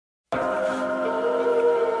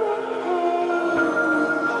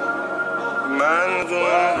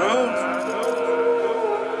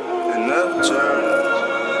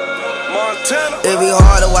It be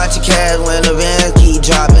hard to watch your cash when the bands keep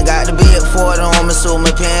dropping. Got the big 40 on me so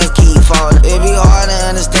my pants keep falling. It be hard to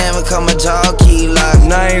understand because my jaw keep locking.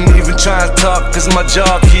 I ain't even trying to talk cause my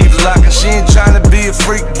jaw keep locking. She ain't trying to be a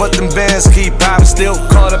freak but them bands keep popping. Still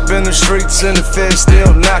caught up in the streets and the feds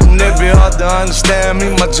still knocking. It be hard to understand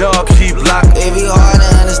me, my jaw keep locking. It be hard to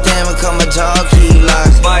understand because my jaw keep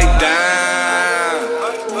locking. Bite down,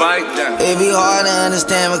 bite down. It be hard to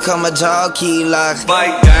understand because my jaw keep locking.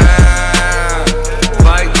 Bite down,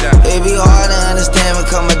 bite down. It be hard to understand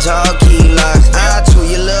because my jaw keep locking. I chew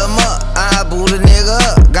your little muck, I boot a nigga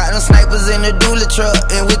up. Got them snipers in the dually truck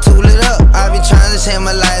and we tool it up. I be trying to change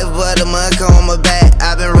my life but the monk on my back.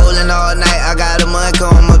 I been rolling all night, I got a monk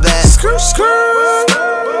on my back.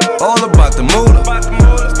 All about the moolah.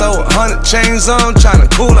 Throw 100 chains on, tryna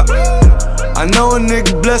cool up. I know a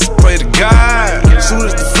nigga blessed, pray to God. Soon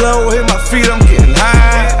as the flow hit my feet, I'm getting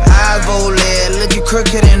high. Eyes voled, looking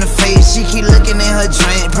crooked in the face. She keep looking in her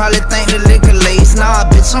drink, probably think the liquor lace. Nah,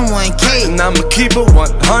 bitch, I'm 1K. And I'ma keep it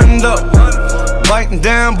 100 up. Biting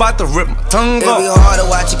down, bout to rip my tongue It up. be hard to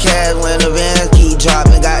watch your cash when the bands keep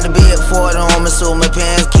dropping. Got the big 40 on me so my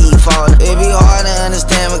pants keep falling. It be hard to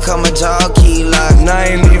understand because my jaw keep locking.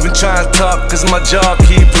 I ain't even trying to talk cause my jaw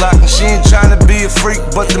keep locking. She ain't trying to be a freak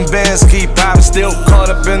but them bands keep popping. Still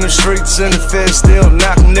caught up in the streets and the feds still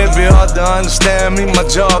knocking. It be hard to understand me, my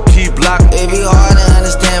jaw keep locking. It be hard to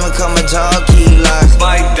understand because my jaw keep locking.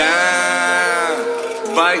 Bite down,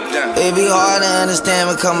 bite down. It be hard to understand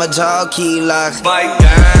because my jaw keep locking. Bite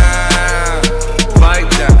down, bite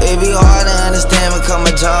down. It be hard to understand because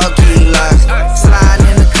my jaw keep locking. Sliding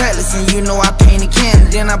in the cutlass and you know I painted candy.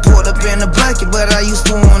 Then I poured up in the bucket but I used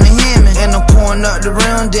to want a Hemi. And I'm pouring up the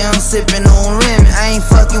rim, down sipping on Remy. I ain't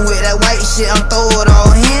fucking with that white shit, I'm throwing it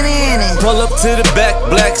all Henny in it. Pull up to the back,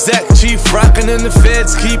 black Zach, chief rockin' and the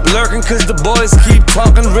feds keep lurking cause the boys keep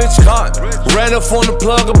talking rich cotton. Ran up on the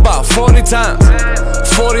plug about 40 times.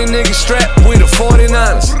 40 niggas strapped with the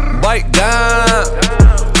 49ers. Bite down,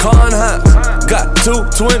 con high. Got 2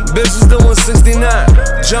 twin bitches doing 69.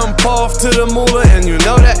 Jump off to the moolah and you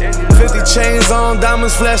know that. 50 chains on,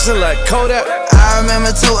 diamonds flashing like Kodak. I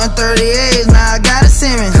remember toting 38s, now I got a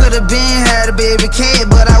Simmons. Could've been had a baby kid,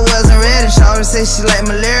 but I wasn't ready. Shawty said she like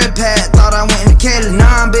malaria pad, thought I went to Kelly.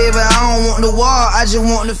 Nah, baby, I don't want the wall, I just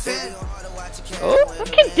want the fed. Oh, what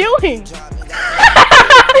are you doing?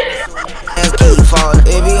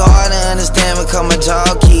 It be hard to understand because my jaw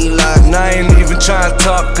keep locking. I ain't even trying to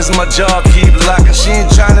talk cause my jaw keep locking. She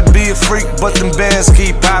ain't trying to be a freak but them bands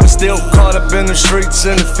keep popping. Still caught up in the streets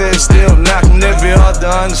and the feds still knocking. It be hard to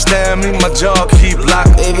understand me, my jaw keep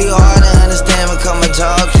locking. It be hard to understand because my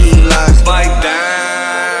jaw keep locking. Bite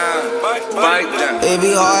down, bite down. It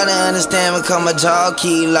be hard to understand because my jaw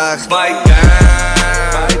keep locking. Bite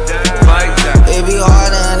down, bite down. It be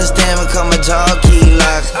hard to understand because my jaw keep